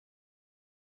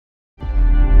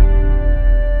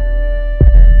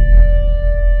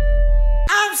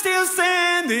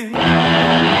standing.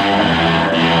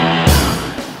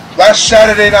 Last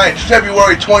Saturday night,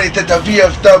 February 20th at the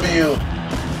VFW,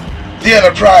 the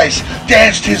Entapryze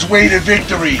danced his way to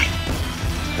victory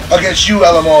against you,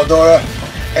 Alamoadora,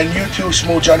 and you too,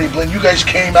 Smooth Johnny Blinn. You guys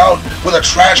came out with a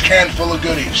trash can full of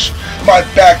goodies. My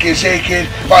back is aching,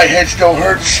 my head still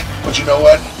hurts, but you know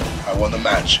what? I won the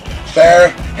match,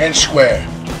 fair and square.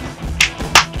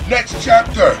 Next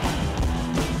chapter.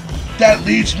 That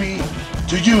leads me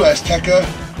to you, Azteca,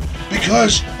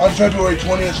 because on February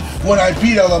 20th, when I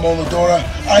beat Alamoadora,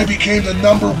 I became the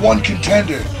 #1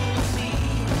 contender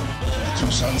for the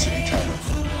Tucson City title.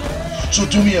 So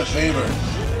do me a favor.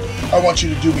 I want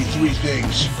you to do me 3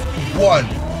 things. 1,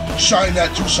 shine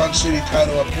that Tucson City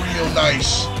title up real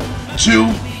nice. 2,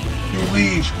 you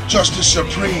leave Justice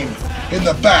Supreme in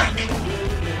the back.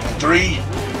 And 3,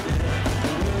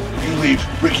 you leave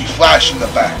Ricky Flash in the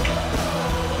back.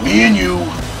 Me and you,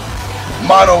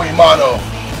 mano a mano,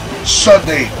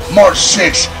 Sunday, March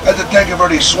 6th at the Tanque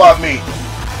Verde swap meet.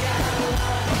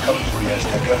 I'm coming for you,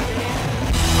 Azteca.